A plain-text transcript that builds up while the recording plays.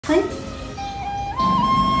Hey.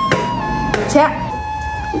 Check.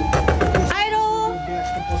 Hello.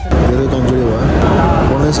 धेरै कमजोरी भयो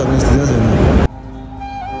पढ्नै सक्ने स्थिति छैन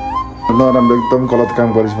नराम्रो एकदम गलत काम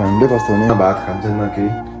गरेछ हामीले कस्तो हुने भात खान्छन् न केही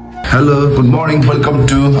Hello, good morning, welcome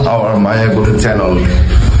to our मायाको channel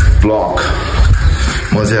vlog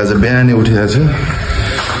म चाहिँ आज बिहानै उठिरहेको छु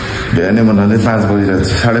बिहानै भन्नाले 5 बजिरहेको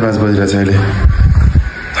छ 5:30 बजिरहेको छ अहिले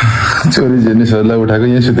छोरी जेनिसहरूलाई उठाएको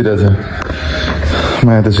यहाँ सुतिरहेछ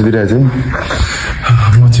माया त सुतिरहेछ म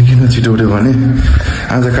चाहिँ किन छिटो उठ्यो भने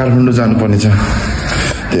आज काठमाडौँ जानुपर्ने छ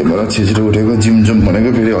त्यही भएर छिटो उठेको जिम जाउँ भनेको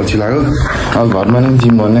फेरि अल्छी लाग्यो अब घरमा नै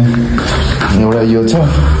जिम भन्ने एउटा यो छ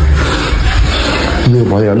यो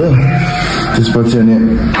भइहाल्यो त्यसपछि अनि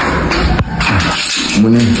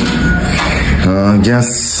मुनि ग्यास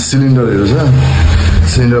सिलिन्डरहरू छ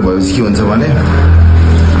सिलिन्डर भएपछि के हुन्छ भने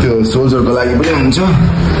त्यो सोल्जरको लागि पनि हुन्छ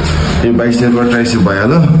यो बाइसेप र ट्राइसेप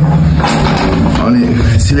भइहाल्यो अनि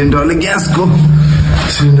सिलिन्डरले ग्यासको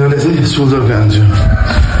सिलिन्डरले चाहिँ सोल्जरको हान्छ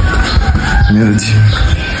मेरो जिम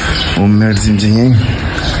होममेड जिम चाहिँ यहीँ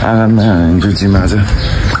आँगनमा हान्छु जिम आज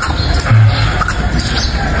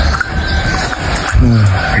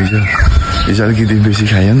हिजो अलिकति बेसी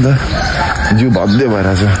खायो नि त जिउ भद्दै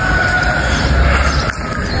भइरहेछ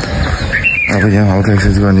अब यहाँ हल्का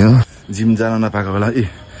एक्सर्साइज गर्ने हो जिम जान नपाएको बेला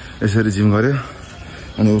यसरी जिम गऱ्यो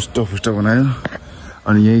अनि उस्तो फुस्तो बनायो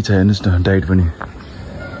अनि यही छ हेर्नुहोस् न डाइट पनि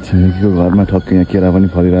छिमेकीको घरमा ठक्कै यहाँ केरा पनि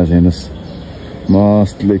फलिरहेछ हेर्नुहोस्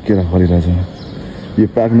मस्तले केरा फलिरहेछ यो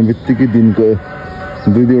पाक्ने बित्तिकै दिनको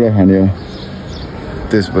 2-2वटा खाने हो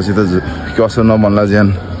त्यसपछि त कसो नभन्ला ज्यान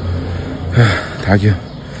थाक्यो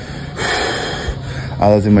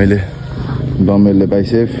आज चाहिँ मैले डम्बेलले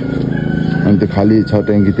बाइसेप अनि त्यो खाली 6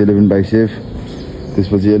 ट्याङ्की त्यसले पनि बाइसेप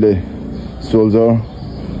त्यसपछि यसले सोल्जर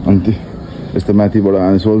अनि त्यो यस्तो माथिबाट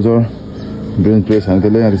हाने सोल्जर बेन्च प्रेस हाने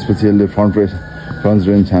त्यसले त्यसपछि यसले फ्रन्ट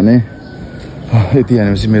बेन्च हाने यति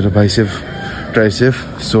हानेपछि मेरो बाइसेप ट्राइसेप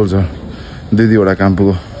सोल्जर 2-2वटा काम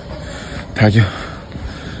पुग्यो थाक्यो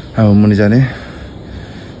अब मुनि जाने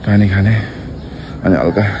पानी खाने अनि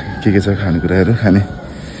हल्का के छ खानेकुराहरू खाने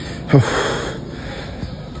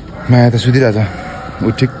माया त सुतिरहेछ ऊ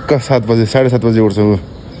ठिक्क 7 बजे 7:30 बजे उठ्छ ऊ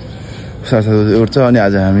 7:30 बजे उठ्छ अनि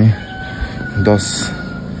आज हामी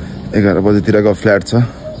 10-11 बजेतिरको फ्ल्याट छ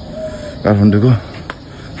काठमाडौँको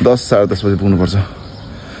 10-10:30 बजे पुग्नुपर्छ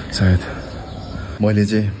सायद मैले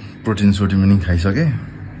चाहिँ प्रोटिन सोटिन खाइसकेँ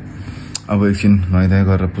अब एकछिन नुहाइधुवाइ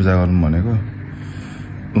गरेर पूजा गरौँ भनेको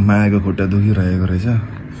मायाको खुट्टा दुखिरहेको रहेछ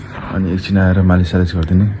अनि एकछिन आएर मालिस सालिस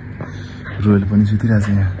गरिदिने रोयल पनि सुतिरहेछ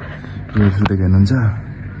यहाँ रोयल सुतेको हेर्नुहुन्छ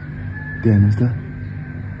त्यहाँ हेर्नुहोस् त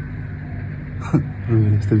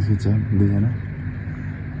रोयल यस्तै सुत्छ दुईजना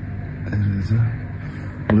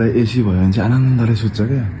उसलाई एसी भयो भने चाहिँ आनन्दले सुत्छ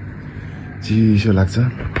क्या चिसो लाग्छ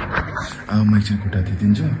अब म एकछिन खुट्टा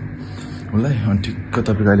थिचिदिन्छु उसलाई अनि ठिक्क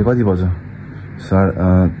तपाईँको अहिले कति बज्यो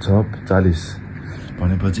 6:40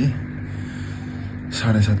 भनेपछि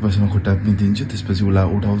 7:30 बजीसम्म खुट्टा पिदिन्छु त्यसपछि उसलाई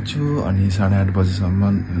उठाउँछु अनि 8:30 बजीसम्म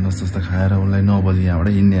नस्ता खाएर उसलाई 9 बजी यहाँबाट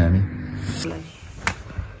हिँड्ने हामी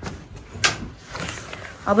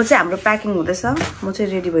अब चाहिँ हाम्रो प्याकिङ हुँदैछ म चाहिँ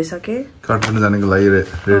रेडी भइसकेँ काठमाडौँ जानेको लागि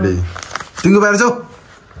रेडी तिम्रो बाहिर जाऊ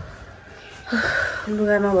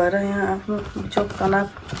लुगा नभएर यहाँ आफ्नो चोक तनाव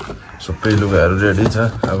सबै लुगाहरू रेडी छ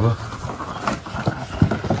अब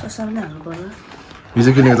चस्मा हाल्नु पर्यो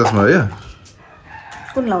हिजो किनेको चस्मा हो यो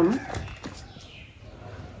कुन लाउनु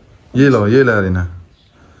यही लगाएर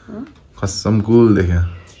खसम कुल देख्यो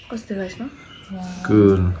कस्तो देखाइस् न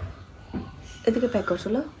कुल यतिकै प्याक गर्छु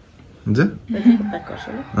ल हुन्छ यतिकै प्याक गर्छु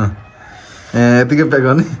ल यतिकै प्याक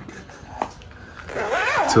गर्ने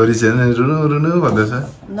छोरी चाहिँ रुनु रुनु भन्दैछ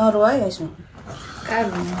नरुवा है यसमा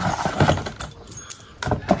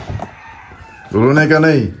रुने का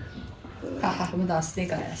नै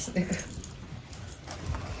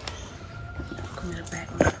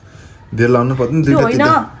धेर लाउनु पर्दैन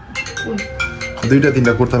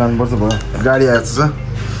 2-3 कुर्ता लानुपर्छ भयो गाडी आएको छ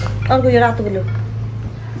अर्को यो रातो बेलु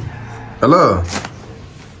हेलो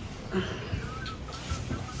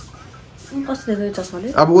कस्तो देख्यो चस्माले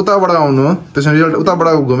अब उताबाट आउनु हो त्यसमा रिजल्ट उताबाट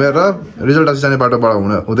घुमेर रिजल्ट आसी जाने बाटोबाट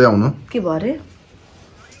हुँदै आउनु के भयो अरे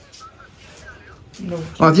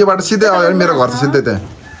त्यो बाटो सिधै आयो मेरो घर त सिधै त्यहाँ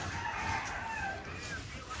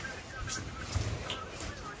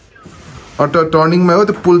टर्निङमा हो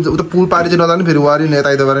त्यो पुल पारि चाहिँ नजाने फेरि वारी नै यता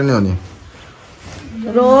यताबाट नै हो नि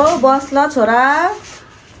रो बस ल छोरा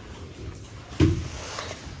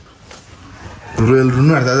रोयल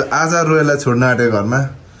रुनु आज रोयललाई छोड्न आँटेको घरमा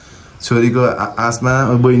छोरीको आसमा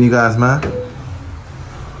बहिनीको आसमा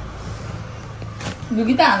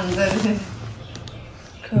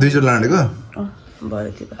दुईचोटि लाँडेको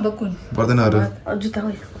भयो त्यो अब कुन पर्दैन अरू जुत्ता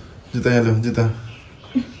खोइ जुत्ता यहाँ ल्याऊ जुत्ता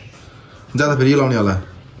जाँदा फेरि लाउने होला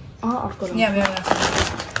अर्को यहाँ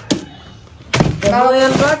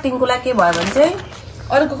रोयल र टिङ्कुलाई के भयो भने चाहिँ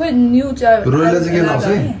अरूको खोइ न्यू चाहिँ रोयलले चाहिँ के लाउँछ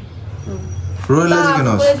है रोयलले चाहिँ के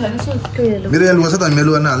लाउँछ मेरो यहाँ लुगा छ त मेरो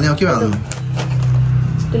लुगा नहाल्ने हो के हाल्नु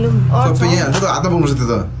सबै यहाँ हाल्छ त हातमा बोक्नुपर्छ त्यो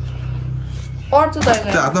त अड्छ त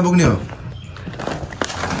त्यो हातमा बोक्ने हो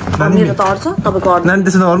मेरो त अड्छ तपाईँको अड्छ नानी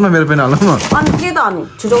त्यसो नगर्नु मेरो पेन हाल्नु न अनि के त अनि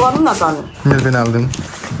छिटो गर्नु न त अनि मेरो पेन हालिदिउँ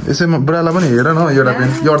यसैमा बुढालाई पनि हेर न एउटा पेन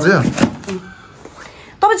यो अड्छ यो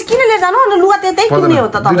तपाईँ चाहिँ किन लिएर जानु अनि लुगा त्यतै किन्ने हो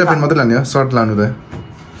त दुईटा पेन मात्रै लाने हो सर्ट लानु त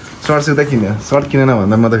सर्ट चाहिँ उता किन्यो सर्ट किनेन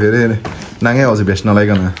भन्दा म त फेरि नाङ्गै आउँछु भेस्ट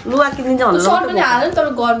नलाइकन लुगा किनिन्छ भनेर सर्ट पनि हाल्नु तर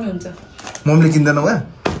गर्मी हुन्छ मम्मीले किन्दैन वा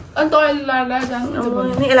अनि तैँले लाएर जानु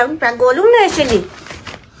यसलाई पनि प्याक गरौँ न यसरी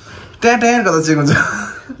त्यहाँ ट्याँ कता चेक हुन्छ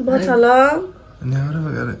बच्छ ल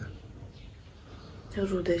रुँदैछ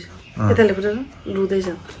रुँदैछ यताले पुरा रुँदैछ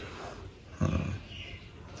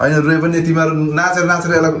होइन रुए पनि तिमीहरू नाचेर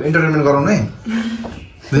नाचेर यसलाई इन्टरटेनमेन्ट गराउनु है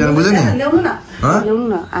दुईजना बुझ्यो नि ल्याउनु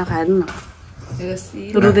न आँखा हेर्नु न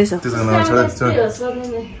रुँदैछ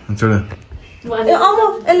छोड ए अम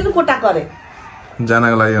यसले पनि कोटा गरे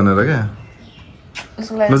जानको लागि भनेर क्या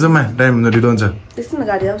ल जाउँ टाइम हुन्छ ढिलो हुन्छ त्यस्तो न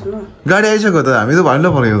गाडी आउँछ न गाडी आइसक्यो त हामी त भनिलो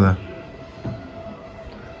परेको त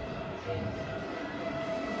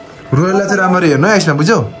रोयललाई चाहिँ राम्ररी हेर्नु है यसमा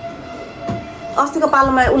बुझ्यौ अस्तिको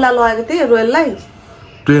पालोमा उसलाई लगेको थिएँ रोयललाई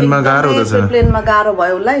ट्रेनमा गाह्रो हुँदैछ प्लेनमा गाह्रो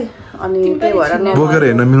भयो उसलाई अनि त्यही भएर बोकेर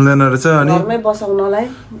हेर्न मिल्दैन रहेछ अनि घरमै बसाउनलाई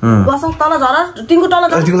बसाउ तल झर टिङ्कु तल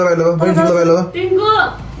झर टिङ्कु लगाइ लो टिङ्कु लगाइ लो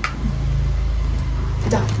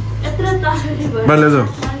बाहिर ल्याउँछु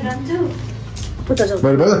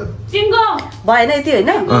बाहिर भयो भएन यति होइन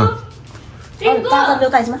चार्जर ल्याउ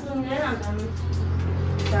त यसमा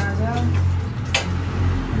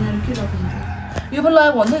यो पनि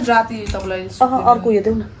लगायो भने राति तपाईँलाई अर्को यो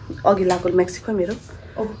देऊ न अघि लगाएको म्याक्सिको मेरो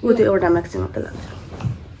ऊ त्यो एउटा म्याक्सी मात्रै लाग्छ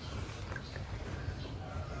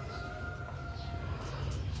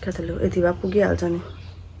क्या त लु यति भए पुगिहाल्छ नि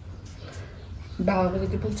बाबाको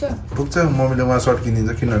त्यति पुग्छ पुग्छ मम्मीले उहाँ सर्ट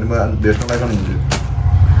किनिदिन्छ किनभने म भेस्ट नलाइकन हिँड्छु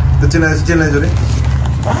त्यो चेन्नाइजो रे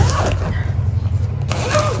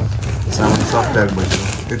सामान सब प्याक भइसक्यो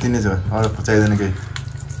त्यति नै छ अरू चाहिँदैन केही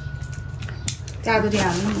चादरी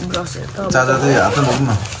हाल्नु ब्रसहरू त चार्जर चाहिँ हातमा बोक्नु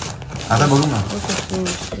न हातमा बोक्नु न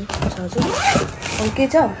के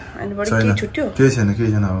छ अनिबाट के छुट्यो केही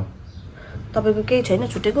छैन अब तपाईँको केही छैन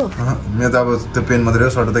छुटेको मेरो त अब त्यो पेन मात्रै हो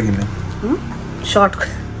सर्ट उता किन्ने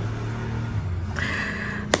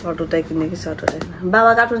सर्ट उतै किन्ने कि सर्ट उतै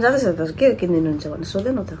बाबा काट्नु जाँदैछ त के किनिदिनुहुन्छ भने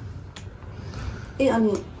सोध्यो न त ए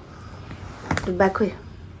अनि ब्याग खोइ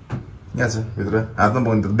यहाँ छ भित्र हातमा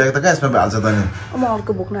बोक्नु त ब्याग त कहाँ यसमा हाल्छ त नि म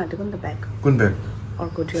अर्को बोक्न आँटेको नि त ब्याग कुन ब्याग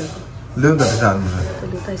अर्को ड्रियरको ल्याउनु त त्यसो हाल्नु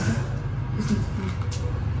ल्याउ त यसमा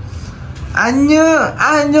आन्यो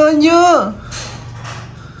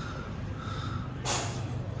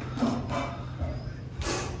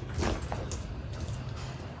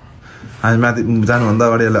हामी माथि जानुभन्दा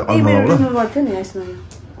अगाडि यसलाई अल्माउ ल गर्थ्यो नि यसमा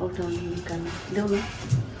निकाल्नु ल्याउ न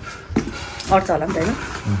अट्छ होला नि त होइन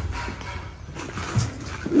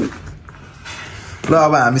ल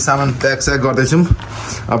अब हामी सामान प्याक स्याक गर्दैछौँ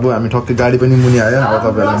अब हामी ठक्कै गाडी पनि मुनि आयो अब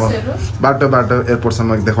तपाईँहरूलाई म बाटो एयरपोर्टसम्म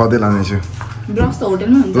देखाउँदै लानेछु ब्रस त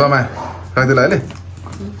होटेलमा हुन्छ ल मा राखिदिनु अहिले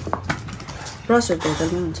ब्रसहरू त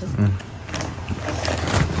होटेलमै हुन्छ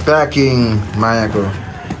प्याकिङ मायाको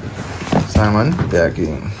सामान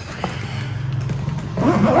प्याकिङ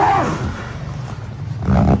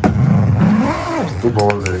कस्तो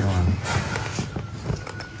बल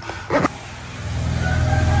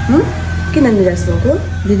किन निराश भएको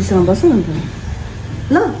दिदीसँग बस्नु न त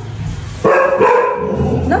ल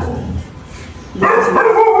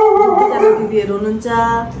दिदीहरू हुनुहुन्छ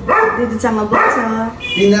दिदीसँग बस्छ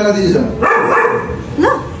ल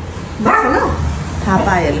बस्छ ल थाहा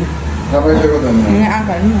पाइहाल्नु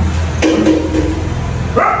आँखा हेर्नु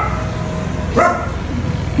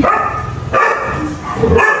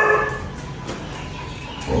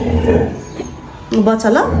बच्छ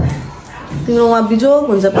ल तिम्रो उहाँ बिजोग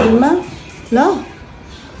हुन्छ प्लेनमा ल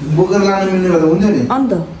बोकेर लानु मिल्ने भए त हुन्छ नि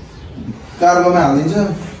अन्त कार्गोमा हालिदिन्छ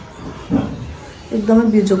एकदमै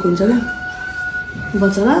बिजोग हुन्छ ल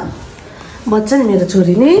बच्छ नि मेरो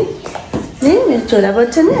छोरी नि मेरो छोरा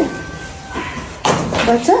बच्छ नि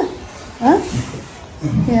बच्छ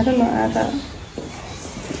हेर न आँखा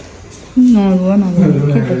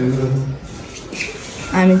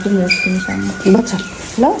हामी पनि बच्छ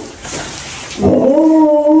ल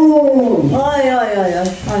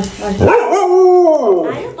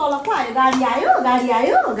आयो तल पो आयो गाडी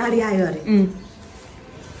आयो अरे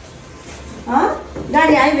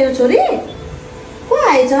गाडी आयो मेरो छोरी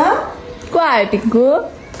आएछ को आयो टिङ्कु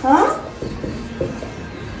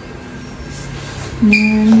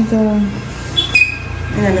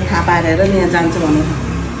यिनीहरूले थाहा पारेर नि यहाँ जान्छ भनेर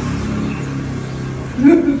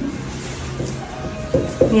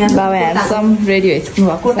बाबा ह्यान्डसम रेडी भइसक्नु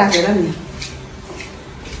भएको कोट हालेर नि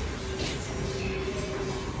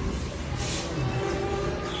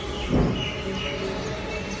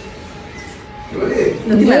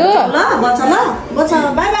ल बच्चा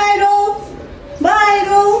बाई बाई रो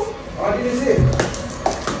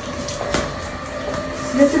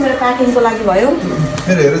यो चाहिँ मेरो प्याकिङको लागि भयो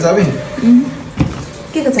मेरो हेर चाबी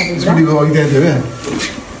के को चाबी छुरीको अघि त्यहाँ थियो क्या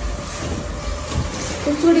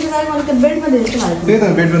चुडीको लागि मैले त्यो बेडमा दिएको छु त्यही त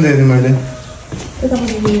बेडमा दिएको थिएँ मैले त्यो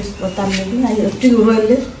तपाईँले उयो तान्ने कि अहिले त्यो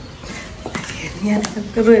रोयलले यहाँ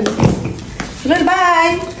रोयल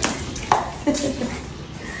बाई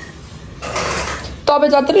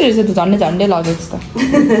तपाईँ जत्रै रहेछ त झन्डै लगेको छ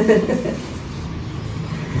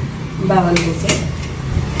बाबाले दिन्छ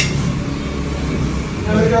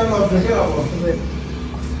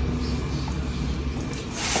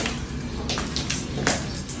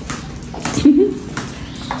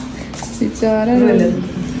बिचरा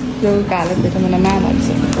जो कालो त्यो मलाई माला छ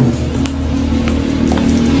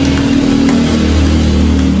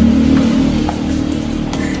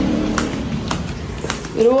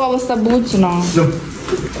मेरो अवस्था बुझ्न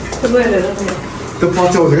त्यो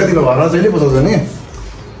पचाउँछ क्या तिमीलाई घरमा जहिले पचाउँछ नि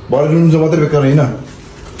भरे रुन्छ मात्रै बेकार होइन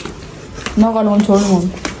नगर्नु छोड्नु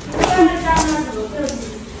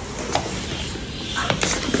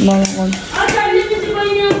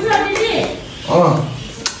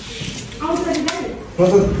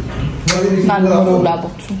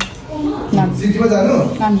सिटीमा जानु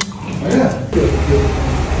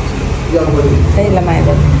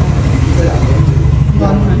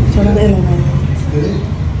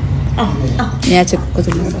यहाँ चाहिँ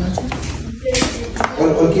कस्तो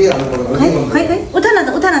खै उठा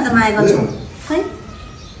न त माया गर्छु खै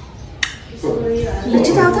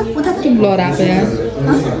छिटो आउँछ उठा के ब्लर आएको यहाँ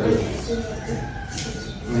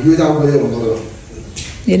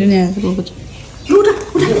हेर्नु नि यहाँ गएको छ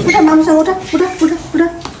उठा मामुसँग उठा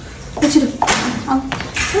छिटो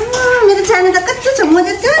मेरो छाने त कस्तो छ म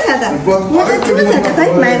चाहिँ कहाँ छ त खै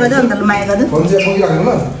माया गर्दै अन्त माया गर्दै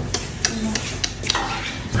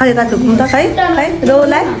खै यता थुकुम त खै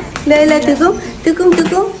रोलाई लै थुकुम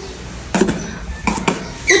थुकुम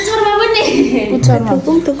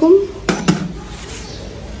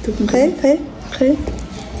खै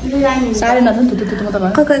साह्रै नथन थुतु मात्र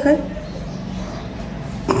भयो खै खै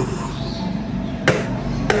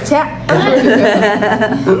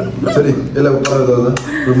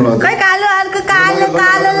कालो अर्को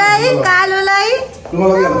कालोलाई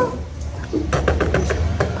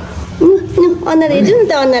अनुहार हेर्नु नि त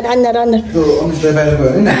अनुहार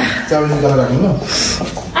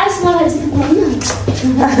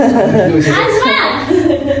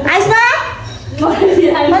आइसमा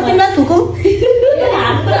तिमीलाई थुकुम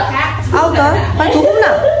आऊ त थुकुम न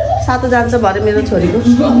सातो जान्छ भरे मेरो छोरीको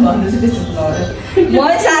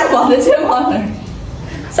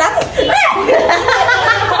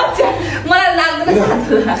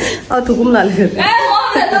थुकुम न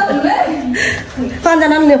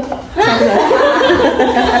कहाँजना पनि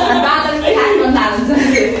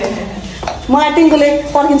मलाई टिङ्कुले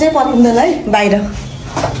पर्खिँदैन है बाहिर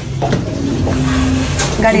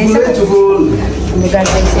गाडी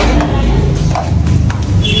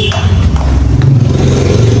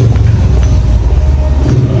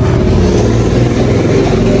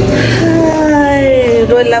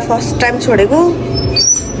रोयललाई फर्स्ट टाइम छोडेको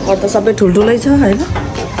अरू त सबै ठुल्ठुलै छ होइन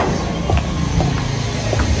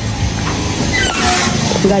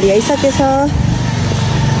गाडी आइसकेछ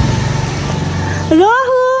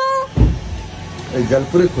रहु जाल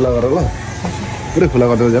पुरै खुला गर ल पुरै खुला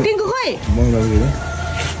गर्दै जाल टिङ्कु खोइ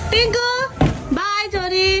टिङ्कु बाई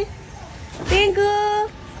छोरी टिङ्कु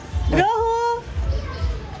रहु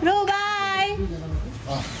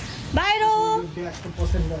बाई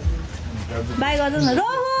बाई गर्नु न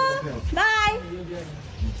रहु बाई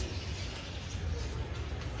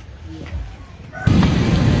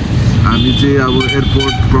हामी चाहिँ अब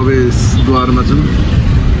एयरपोर्ट प्रवेशद्वारमा छौँ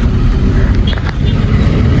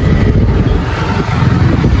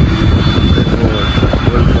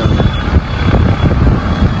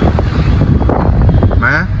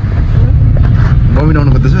माया मम्मी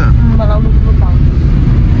आउनु खोज्दैछ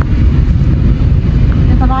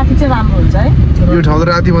राति चाहिँ राम्रो हुन्छ है यो ठाउँ त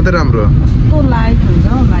राति मात्रै राम्रो कस्तो लाइट हुन्छ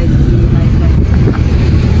लाइट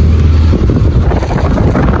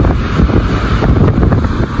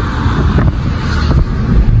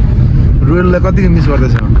रोयललाई कति मिस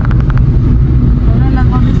गर्दैछ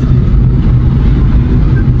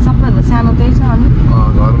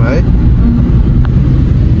घरमा है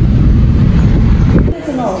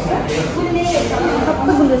म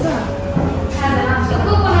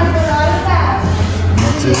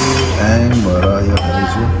चाहिँ ह्याङ भएर यो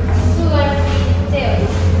खाँदैछु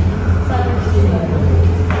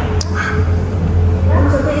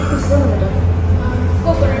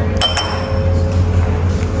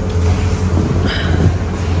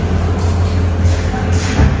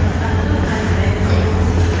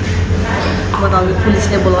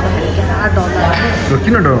पुलिसले बोलाउँदाखेरि क्या डर लाग्यो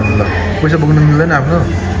किन डराउनु ल पैसा बोक्नु मिल्दैन आफ्नो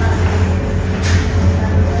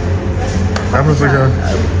पैसा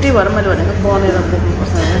त्यही भएर मैले भनेको बनेर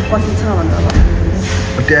बोक्नुपर्छ कति छ भनेर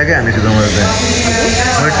ट्यागै हानेछु त मैले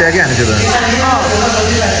ट्यागै हानेछु त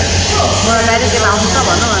मलाई डाइरेक्ट यसलाई आउँछ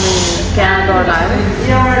भनौँ अनि क्या डर लाग्यो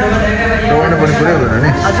डराउनु पर्ने कुरै हुँदैन नि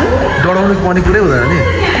हजुर डराउनु पर्ने कुरै हुँदैन नि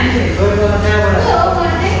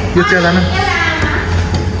यो चिया जान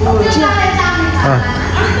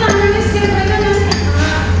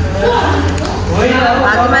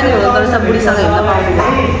बाजेमानी हुँदो रहेछ बुढीसँग हिँड्न पाउँदैन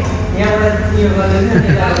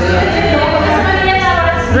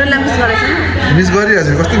रोइला मिस गरेछ मिस गरिरहेको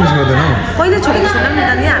छु कस्तो मिस गर्दैन कहिले छोडेको छैनौँ नि त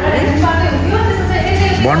नि हामीले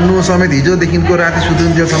भन्नु समेत हिजोदेखिको राति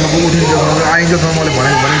सुतिन्जेलसम्मको उठिन्जेलसम्म आइन्जेलसम्म मैले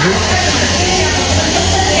भनेको छु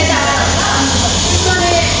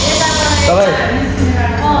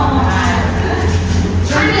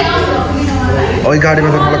अघि गाडीमा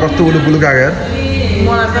त मलाई कस्तो उलुक आयो यार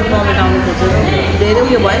मलाई त कमेन्ट आउनु खोज्छ धेरै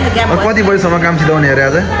उयो भयो नि ग्याप कति बजीसम्म काम सिधाउने अरे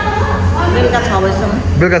आज बेलुका 6 बजीसम्म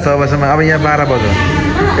बेलुका 6 बजीसम्म अब यहाँ 12 बज्यो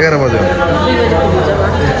 11 बज्यो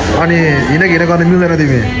अनि हिँड गर्न मिल्दैन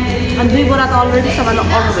तिमी अनि 2 बोरा त अलरेडी सामान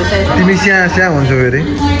अर्डर भइसकेको तिमी स्या हुन्छौ फेरि 2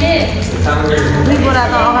 बोरा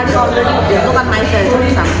त अगाडि अलरेडी दोकानमा आइसकेको छ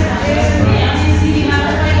सामान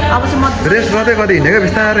अब चाहिँ म रेस्ट गर्दै हिँडेको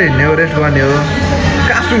बिस्तारै हिँड्ने हो रेस्ट गर्ने हो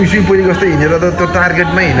कासु हिँड्छु पहिला जस्तै हिँडेर त त्यो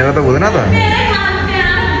टार्गेटमै हिँडेर त हुँदैन त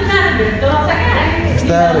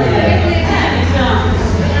बिस्तारै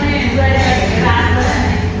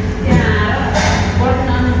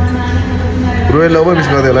रोयल लभ मिस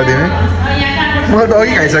गर्दै होला तिमी म त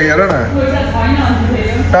अघि खाइसकेँ हेर न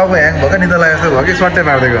टाउको ह्याङ भएको निदा लागेको जस्तो भयो कि सट्टै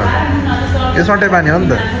पारिदिएको यो सट्टै पानी हो नि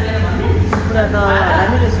त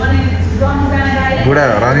बुढा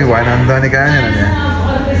हरामी भएन भने त अनि कहाँ नि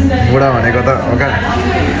बुढा भनेको त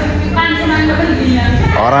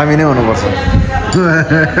हरामी नै हुनुपर्छ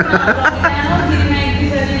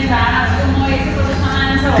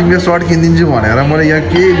तिमीले सर्ट किनिदिन्छु भनेर मैले यहाँ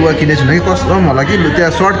केही गुवा किनेको छुइनँ कि कसम होला कि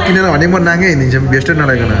त्यहाँ सर्ट किनेर भने म नाङ्गै हिँडिदिन्छु बेस्टै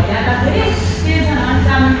नलागिकन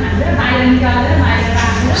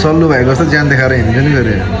सल्लु भएको जस्तो ज्यान देखाएर हिँडिदिन्छु नि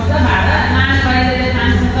फेरि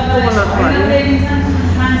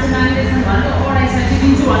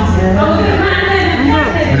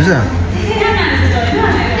बुझ्छ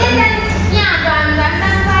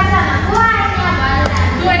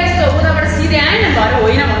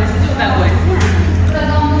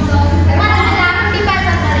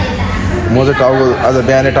म चाहिँ टाउको आज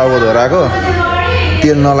बिहानै टाउको धोएर आएको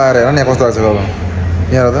तेल नलाएर हेर न यहाँ कस्तो लाग्छ अब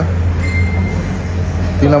यहाँ त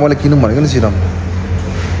तिमीलाई मैले किनौँ भनेको नि सिरम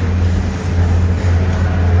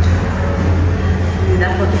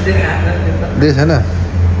दिएछ छैन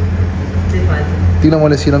तिमीलाई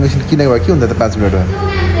मैले सिरम एकछिन किनेको भए के हुन्छ त 5 मिनटमा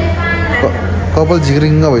कपाल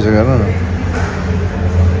झिक्रिङ्ग भइसक्यो हेर्नु न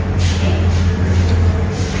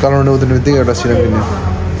काठमाडौँ उत्रने बित्तिकै एउटा सिरम किन्यो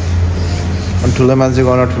अनि ठुलो मान्छे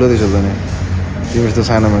गर्न ठुलो देख्छ त नि तिमी जस्तो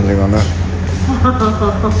सानो मान्छे गर्न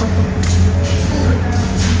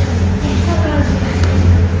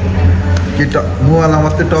कि मुवाला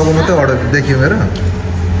मात्रै टाउको मात्रै अर्डर देखियो मेरो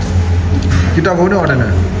कि टाउको पनि अर्डर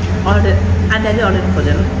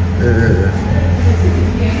ए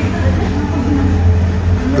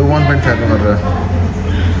त्यो 1.5 मा गरेर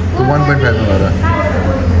त्यो 1.5 मा गरेर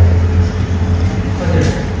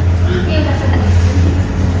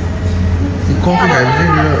कफी खाएपछि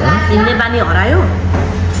हिँड्ने बानी हरायो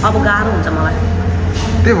अब गाह्रो हुन्छ मलाई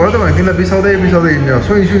त्यही भयो त भने तिमीलाई बिसाउँदै हिँड्ने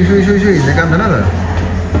सोही हिँड्ने काम छैन त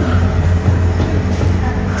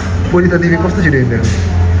पहिले त तिमी कस्तो छिटो हिँड्ने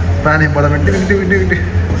पानी पर्दा पनि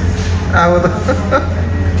अब त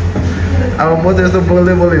अब म चाहिँ यस्तो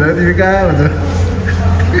बोल्दै हिँड्दा तिमी कहाँ हुन्छ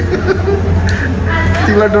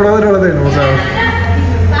तिमीलाई डराउँदै हिँड्नुपर्छ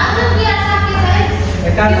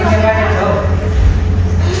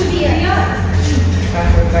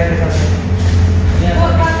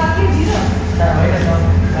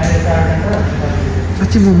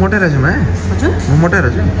साँच्ची म मोटाइ रहेछु मा हजुर म मोटाइ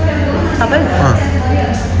रहेछु तपाईँ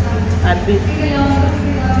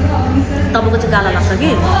तपाईँको चाहिँ गाला लाग्छ कि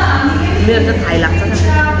मेरो चाहिँ थाइ लाग्छ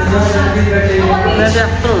मेरो चाहिँ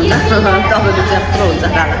यत्रो हुन्छ तपाईँको चाहिँ यत्रो हुन्छ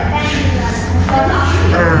गाला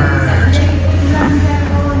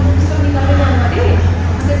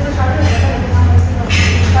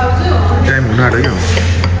टाइम हुन आँट्यो क्या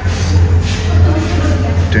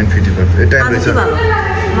 10:55 टाइम रहेछ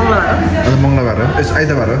अन्त मङ्गलबार हो यस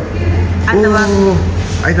आइतबार हो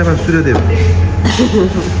आइतबार सूर्यदेव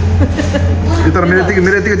यो तर मेरो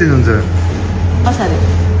यतिकै चेन्ज हुन्छ कसरी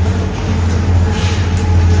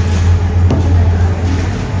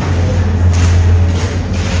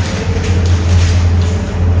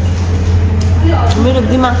मेरो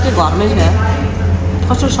दिमाग चाहिँ घरमै छ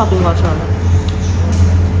कसरी सपिङ गर्छ होला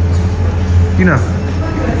किन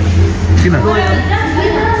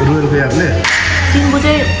रोयलको यादले टिङ्गु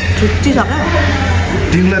चाहिँ छुट्टी छ क्या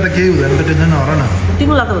टिङ्गुलाई त केही हुँदैन त टेन्सन नगर न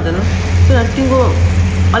टिङ्गुलाई त हुँदैन किनभने टिङ्गु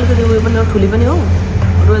अलिकति उयो पनि हो ठुली पनि हो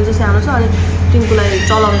रोयल चाहिँ सानो छ अनि टिङ्गुलाई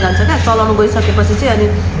चलाउनु जान्छ क्या चलाउनु गइसकेपछि चाहिँ अनि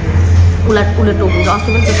उसले टोकिन्छ अस्ति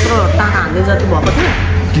पनि त्यत्रो टाका हान्ने जति भएको थियो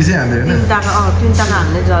के चाहिँ हान्दैन 3 टाका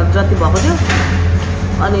हान्ने जति भएको थियो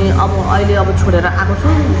अनि अब अहिले अब छोडेर आएको छु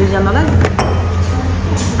दुईजनालाई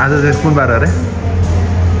आज चाहिँ कुन बार अरे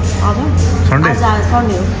हजुर सन्डे आज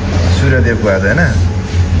सन्डे हो सूर्यदेवको आज होइन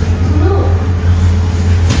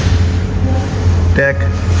ट्याक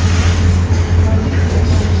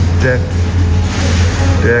ट्याक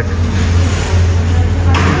ट्याक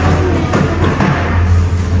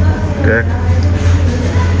ट्याक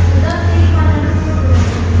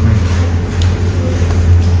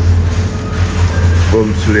ओम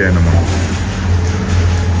सूर्याय नमः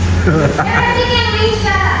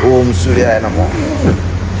ओम सूर्याय नमः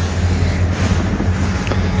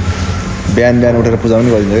बिहान उठेर पूजा पनि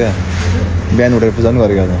गरिन्छ क्या बिहान उठेर पूजा पनि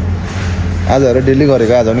गरेको आज हेर डेली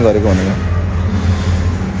गरेको आज पनि गरेको भनेको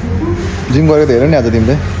जिम गरेको त हेर नि आज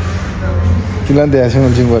तिमीले तिमीलाई पनि देखाएको छु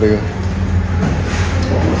जिम गरेको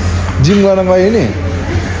जिम गर्न गयो नि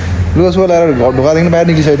लुगा सुगा लगाएर ढोकादेखि बाहिर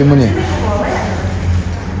निस्किसकेको थियौँ नि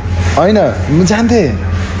होइन म जान्थेँ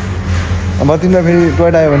अब तिमीलाई फेरि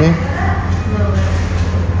टोयट आयो भने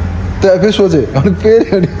त्यहाँ फेरि सोचेँ अनि फेरि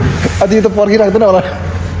अनि अझै त पर्खिराख्दैन होला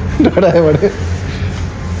टोयट आयो भने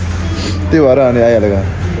त्यही भएर अनि आइहालेको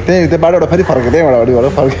त्यो बाटोबाट फेरि फर्केँ त्यहीँबाट भएर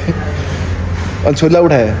फर्केँ अनि छोरीलाई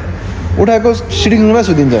उठाएको सिटिङ रुममै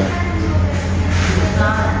सुतिन्छ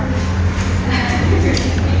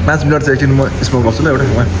 5 मिनट चाहिँ एकछिन म स्मोक गर्छु ल एउटा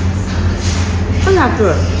ठाउँमा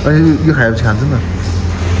अनि यो खाएपछि खान्छु नि त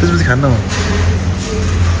त्यसपछि खान्न म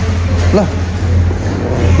ल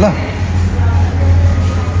ल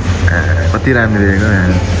कति राम्रो देखेको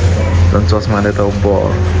झन् चस्माले त अब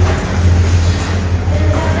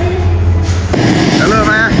हेलो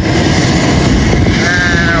माया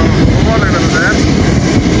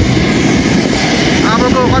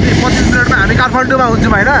अबको कति 25 मिनटमा हामी काठमाडौँमा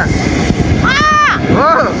हुन्छौँ होइन हो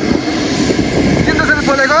किन त्यसरी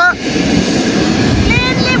बोलेको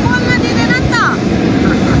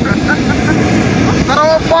तर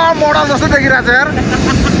मोडल जस्तो देखिरहेको छ यार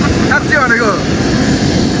साँच्चै भनेको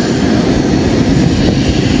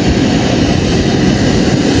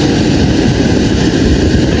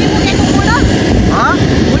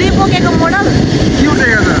बोकेको मोडल के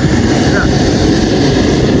उठेको छ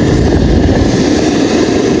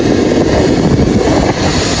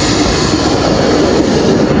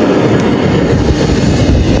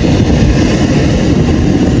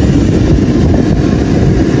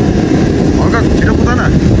छिटो कुदा न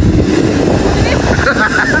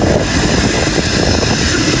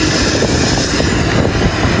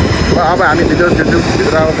अब हामी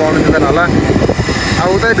भित्र अब पाउनु मिल्दैन होला अब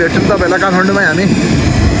उतै भेट्छौँ तपाईँहरूलाई काठमाडौँमै हामी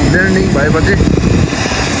ल्यान्डिङ भएपछि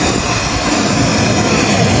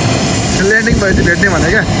भेट्ने भने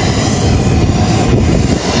क्या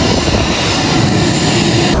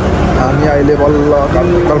हामी अहिले बल्ल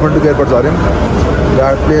काठमाडौँ एयरपोर्ट झऱ्यौँ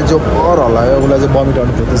प्लेन चाहिँ पर हल्लायो उसलाई चाहिँ बमिट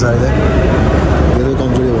आउनु खोज्दैछ अहिले धेरै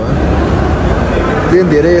कमजोरी भयो प्लेन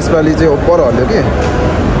धेरै यसपालि चाहिँ ओपर हल्यो कि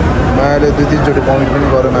मायाले 2-3 चोटि बमिट पनि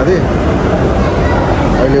गर्यो माथि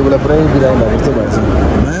अहिले उसलाई पुरै बिरामी भएको जस्तो भएछ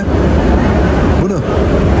माया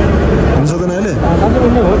हुन सक्दैन अहिले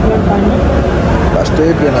लास्टै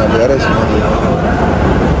प्लेन हालेर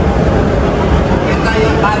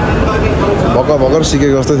भर्खर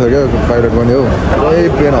सिकेको जस्तै छ क्या पाइलट पनि हो पुरै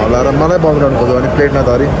प्लेन हल्लाएर मलाई बमिट आउनु खोज्यो भने प्लेट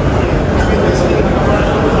नधरी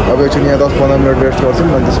अब एकछिन यहाँ 10-15 मिनट रेस्ट गर्छौँ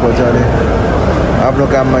अनि त्यसपछि अनि आफ्नो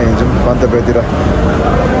काममा हिँड्छौँ गन्तव्यतिर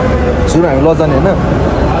सुरु हामी लज जाने होइन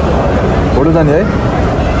होटल जाने है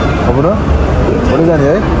अब न होटल जाने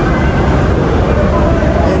है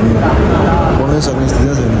पढ्नै सक्ने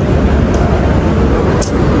स्थिति छैन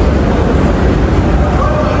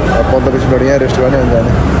 15-20 मिनट यहाँ रेस्ट गर्ने अनि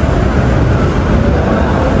जाने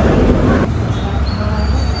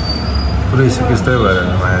पुरै सिकिस्तै भएर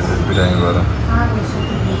माया चाहिँ बिरामी भएर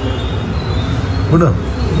उठ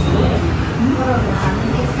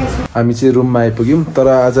हामी चाहिँ रुममा आइपुग्यौँ तर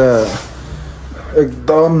आज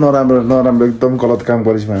एकदम नराम्रो एकदम गलत काम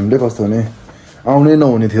गरेछौँ हामीले कस्तो भने आउनै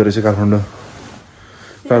नहुने थियो रहेछ काठमाडौँ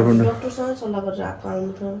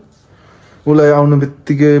उसलाई आउनु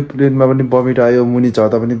बित्तिकै प्लेनमा पनि बमिट आयो मुनि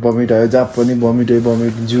झर्दा पनि बमिट आयो जहाँ पनि बमिट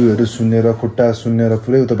जिउहरू सुन्नेर खुट्टा सुन्नेर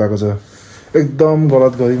पुरै उता भएको छ एकदम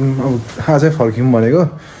गलत गऱ्यौँ अब आजै फर्क्यौँ भनेको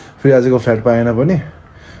फेरि आजको फ्लाइट पाएन पनि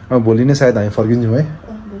अब भोलि नै सायद हामी फर्किन्छौँ है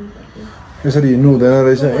यसरी हिँड्नु हुँदैन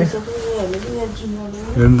रहेछ है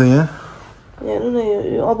हेर्नु त यहाँ हेर्नु न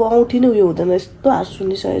अब औँठी नै उयो हुँदैन यस्तो हात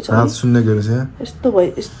सुनिसकेको छ हात सुन्ने के रहेछ यस्तो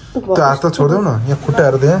भयो यस्तो भयो हात त छोड्देऊ न यहाँ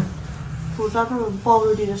खुट्टाहरू त यहाँ खुट्टा त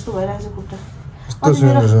पौडी जस्तो भइरहेको छ खुट्टा यस्तो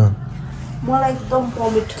सुन्दैछ मलाई एकदम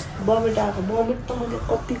बमिट आएको बमिट त मैले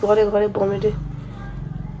कति गरेँ बमिटै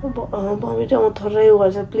आउँ थर्रै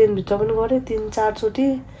गर्छ प्लेनभित्र पनि गरेँ 3-4 चोटि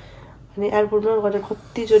अनि एयरपोर्टमा गरेँ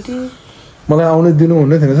कतिचोटि मलाई आउनै दिनु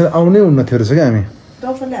हुने थिएन आउनै हुन्न थियो रहेछ क्या हामी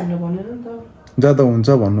डक्टरले हामीलाई भनेर नि त जाँदा हुन्छ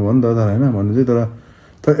भन्नुभयो नि त तर होइन भन्नु चाहिँ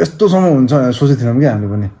तर यस्तोसम्म हुन्छ सोचेको थिएनौँ क्या हामीले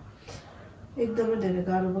पनि एकदमै धेरै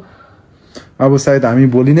गाह्रो भयो अब सायद हामी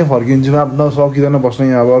भोलि नै फर्किन्छौँ अब नसकिँदैन बस्न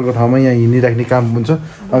यहाँ अब अर्को ठाउँमा यहाँ हिँडिराख्ने काम हुन्छ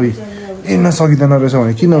अब हिँड्न सकिँदैन रहेछ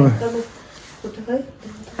भने किन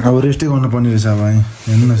अब रेस्टै गर्नुपर्ने रहेछ अब हामी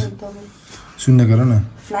हेर्नु न सुन्ने गर न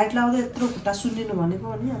फ्लाइट लाउँदा यत्रो खुट्टा सुन्निनु भनेको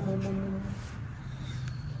अनि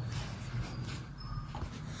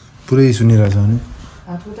पुरै सुनिरहेछ भने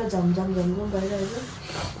हातखुट्टा झमझम भइरहेको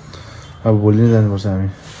अब भोलि नै जानुपर्छ हामी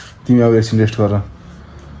तिमी अब एकछिन रेस्ट गर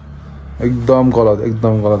एकदम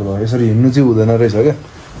गलत भयो यसरी हिँड्नु चाहिँ हुँदैन रहेछ क्या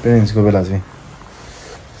प्रेग्नेन्सीको बेला चाहिँ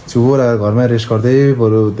चुर आएर घरमै रेस्ट गर्दै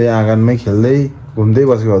बरु त्यही आँगनमै खेल्दै घुम्दै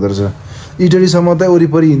बसेको हुँदो रहेछ इटरीसम्म त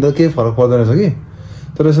वरिपरि हिँड्दा केही फरक पर्दैन रहेछ कि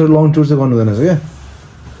तर यसरी लङ टुर चाहिँ गर्नु हुँदैन रहेछ क्या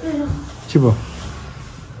के भयो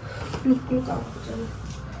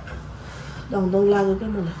दङ लाग्यो क्या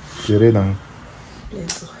मलाई धेरै दङ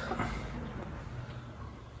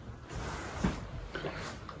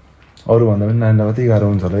अरूभन्दा पनि नानीलाई कति गाह्रो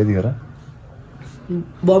हुन्छ होला यतिखेर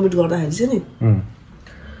बमिट गर्दाखेरि चाहिँ नि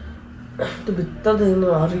त्यो भित्रदेखि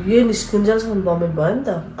हरियो निस्किन्जेलसम्म बमिट भयो नि त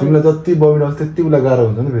तिमीलाई जति बमिट आउँछ त्यति उसलाई गाह्रो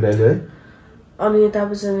हुन्छ नि फेरि अहिले है अनि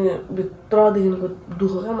यतापछि भित्रदेखिको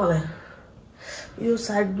दुःख क्या मलाई यो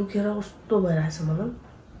साइड दुखेर कस्तो भइरहेछ मलाई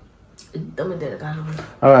एकदमै धेरै गाह्रो भयो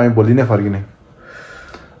अब हामी भोलि नै फर्किने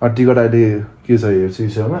टिकट अहिले के छ हेर्छु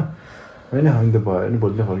विषयमा होइन हामी त भयो नि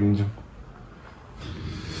भोलि नै फर्किन्छौँ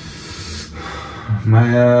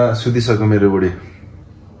माया सुतिसक्यो मेरो बुढी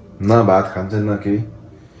न भात खान्छ न केही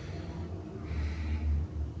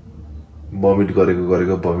बमिट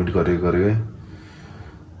गरेको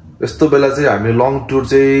यस्तो बेला चाहिँ हामीले लङ टुर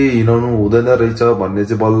चाहिँ हिँडाउनु हुँदैन रहेछ भन्ने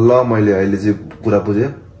चाहिँ बल्ल मैले अहिले चाहिँ कुरा बुझेँ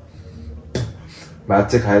भात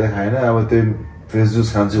चाहिँ खाएन अब त्यो फ्रेस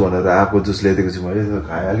जुस खान्छु भनेर आएको जुस ल्याइदिएको छु मैले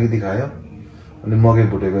खाएँ अलिकति खायो अनि मकै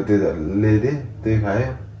फुटेको त्यो ल्याइदिएँ त्यही खायो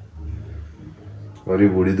घरि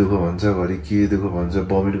भुँडी दुःख भन्छ घरि के दुःख भन्छ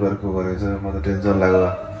बमिट गरेको छ म त टेन्सन लाग्यो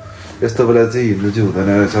यस्तो बेला चाहिँ हिँड्नु चाहिँ हुँदैन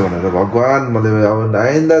रहेछ भनेर भगवान् मैले अब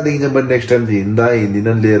आइन्दादेखि चाहिँ पनि नेक्स्ट टाइम चाहिँ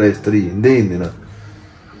हिँड्दिनँ लिएर यस्तरी हिँड्दिनँ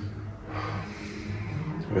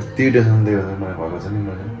यति टेन्सन दिएको मलाई भएको छ नि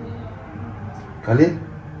मैले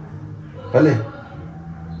खालि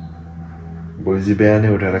भोलि चाहिँ बिहानै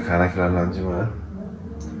उठेर खाना खिलाउनु लान्छु म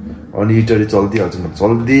अनि इटरी चल्दिहाल्छु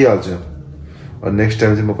अनि नेक्स्ट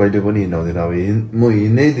टाइम चाहिँ म कहिले पनि हिँडाउँदिनँ अब म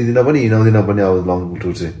हिँड्नै दिँदिनँ पनि हिँडाउँदिनँ पनि अब लङ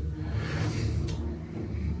टुर चाहिँ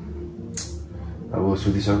अब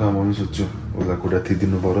सुतिसक्यो म पनि सुत्छु उसलाई खुट्टा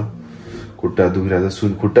थिचिदिनु पर्यो खुट्टा दुखिरहेको छ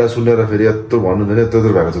खुट्टा सुनेर फेरि यत्रो भन्नु हुँदैन यत्रो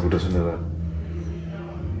भएको छ खुट्टा सुनेर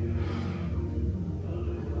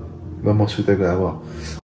ल म सुतेको अब